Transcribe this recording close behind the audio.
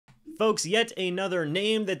Folks, yet another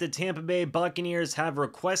name that the Tampa Bay Buccaneers have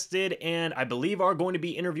requested and I believe are going to be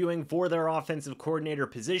interviewing for their offensive coordinator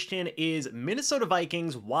position is Minnesota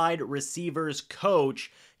Vikings wide receivers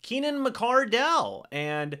coach Keenan McCardell.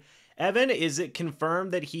 And Evan, is it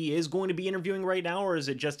confirmed that he is going to be interviewing right now, or is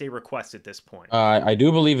it just a request at this point? I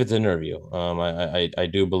do believe it's an interview. I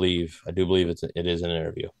do believe it is an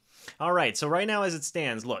interview. All right, so right now as it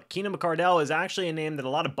stands, look, Keenan McCardell is actually a name that a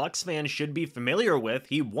lot of Bucs fans should be familiar with.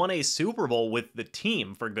 He won a Super Bowl with the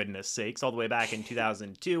team, for goodness sakes, all the way back in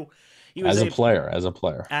 2002. He was as a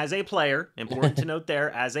player, important to note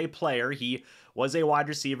there, as a player, he was a wide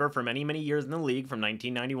receiver for many, many years in the league from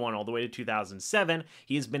 1991 all the way to 2007.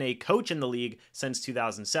 He has been a coach in the league since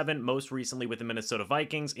 2007, most recently with the Minnesota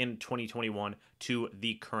Vikings in 2021 to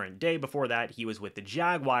the current day. Before that, he was with the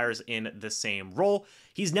Jaguars in the same role.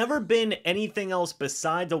 He's never been anything else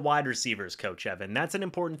besides a wide receivers coach, Evan. That's an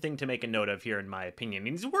important thing to make a note of here, in my opinion.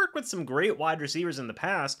 He's worked with some great wide receivers in the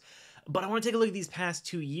past, but I want to take a look at these past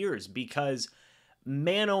 2 years because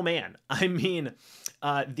man, oh man, I mean,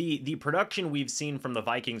 the production we've seen from the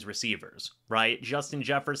Vikings receivers, right? Justin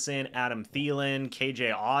Jefferson, Adam Thielen,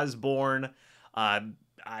 KJ Osborne.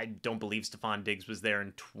 I don't believe Stephon Diggs was there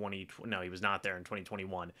in 2020. No, he was not there in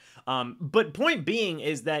 2021. But point being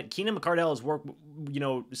is that Keenan McCardell has worked,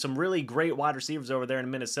 some really great wide receivers over there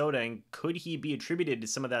in Minnesota. And could he be attributed to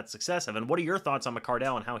some of that success, Evan? What are your thoughts on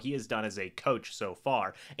McCardell and how he has done as a coach so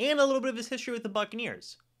far? And a little bit of his history with the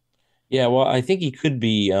Buccaneers. Yeah, well, I think he could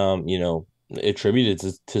be, attributed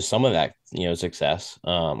to some of that, success.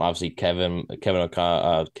 Obviously, Kevin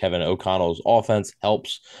O'Connell's offense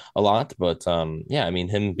helps a lot, but yeah, I mean,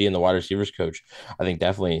 him being the wide receivers coach, I think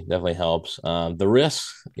definitely helps.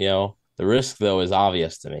 The risk though is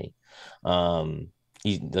obvious to me. Um,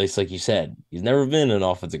 He's just like you said, he's never been an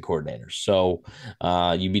offensive coordinator. So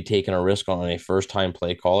you'd be taking a risk on a first time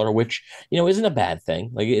play caller, which isn't a bad thing.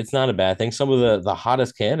 Like it's not a bad thing. Some of the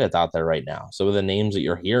hottest candidates out there right now, some of the names that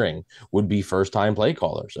you're hearing would be first time play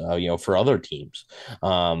callers, for other teams.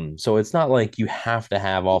 So it's not like you have to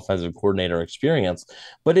have offensive coordinator experience,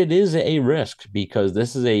 but it is a risk because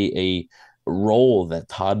this is a role that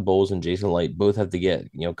Todd Bowles and Jason Light both have to get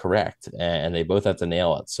correct, and they both have to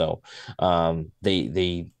nail it. So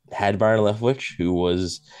they had Byron Leftwich, who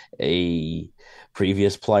was a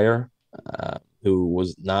previous player who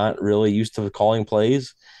was not really used to calling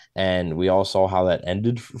plays. And we all saw how that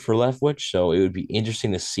ended for Leftwich. So it would be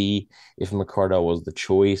interesting to see if McCardell was the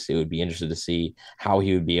choice. It would be interesting to see how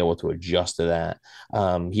he would be able to adjust to that.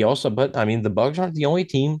 But I mean, the Bucs aren't the only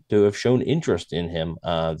team to have shown interest in him.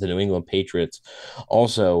 The New England Patriots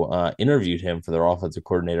also interviewed him for their offensive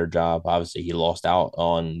coordinator job. Obviously, he lost out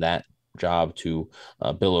on that job to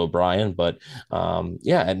Bill O'Brien. But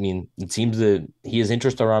yeah, I mean, it seems that he has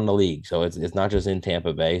interest around the league, so it's not just in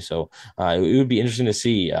Tampa Bay. So it would be interesting to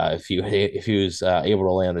see if he was able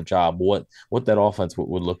to land the job, what that offense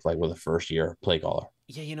would look like with a first year play caller.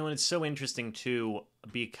 Yeah, and it's so interesting too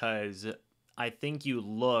because I think you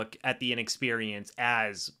look at the inexperience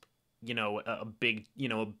as, a big,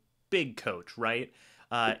 a big coach, right?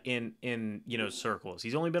 In circles.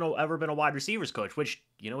 He's only ever been a wide receivers coach, which,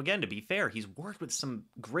 again, to be fair, he's worked with some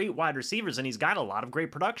great wide receivers and he's got a lot of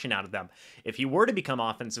great production out of them. If he were to become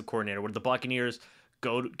offensive coordinator, would the Buccaneers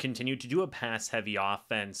continue to do a pass heavy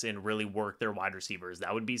offense and really work their wide receivers?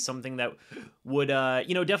 That would be something that would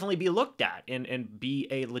definitely be looked at and be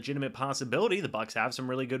a legitimate possibility. The Bucs have some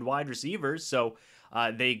really good wide receivers, so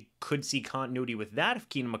they could see continuity with that if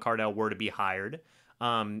Keenan McCardell were to be hired.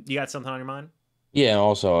 You got something on your mind? Yeah, and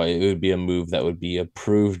also it would be a move that would be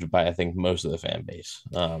approved by I think most of the fan base.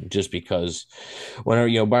 Just because whenever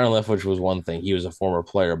Byron Leftwich was one thing, he was a former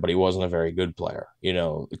player, but he wasn't a very good player.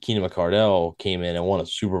 Keenan McCardell came in and won a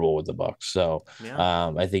Super Bowl with the Bucs, so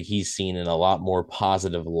Yeah. I think he's seen in a lot more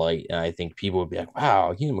positive light, and I think people would be like,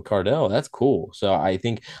 "Wow, Keenan McCardell, that's cool." So I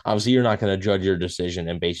think obviously you're not going to judge your decision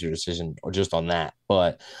and base your decision just on that,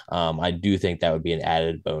 but I do think that would be an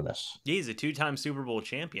added bonus. Yeah, he's a two-time Super Bowl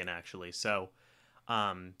champion, actually. So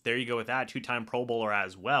there you go with that. Two-time Pro Bowler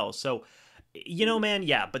as well. So, man,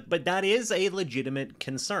 yeah, but that is a legitimate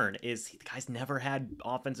concern. Is the guy's never had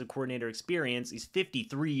offensive coordinator experience. He's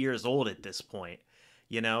 53 years old at this point.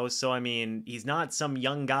 So I mean, he's not some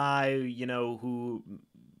young guy, who,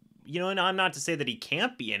 and I'm not to say that he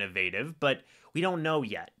can't be innovative, but we don't know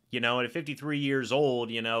yet. At 53 years old,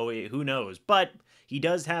 who knows? But he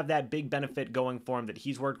does have that big benefit going for him that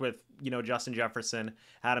he's worked with, Justin Jefferson,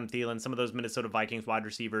 Adam Thielen, some of those Minnesota Vikings wide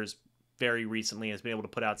receivers very recently has been able to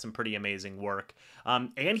put out some pretty amazing work.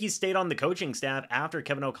 And he stayed on the coaching staff after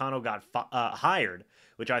Kevin O'Connell got hired,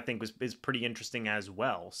 which I think is pretty interesting as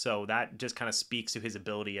well. So that just kind of speaks to his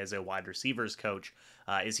ability as a wide receivers coach.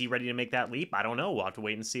 Is he ready to make that leap? I don't know. We'll have to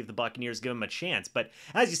wait and see if the Buccaneers give him a chance. But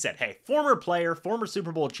as you said, hey, former player, former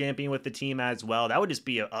Super Bowl champion with the team as well. That would just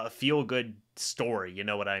be a feel-good story, you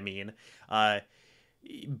know what I mean?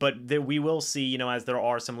 But we will see, as there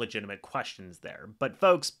are some legitimate questions there. But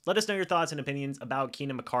folks, let us know your thoughts and opinions about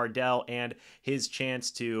Keenan McCardell and his chance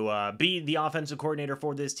to be the offensive coordinator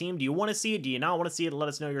for this team. Do you want to see it? Do you not want to see it? Let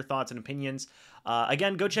us know your thoughts and opinions.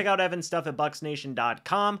 Again, go check out Evan's stuff at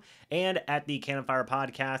BucsNation.com and at the Cannon Fire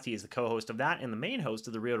podcast. He is the co-host of that and the main host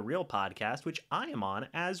of the Real to Real podcast, which I am on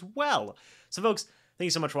as well. So folks, thank you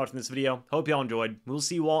so much for watching this video. Hope you all enjoyed. We'll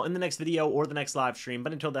see you all in the next video or the next live stream.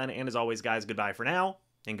 But until then, and as always, guys, goodbye for now,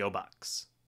 and go Bucs.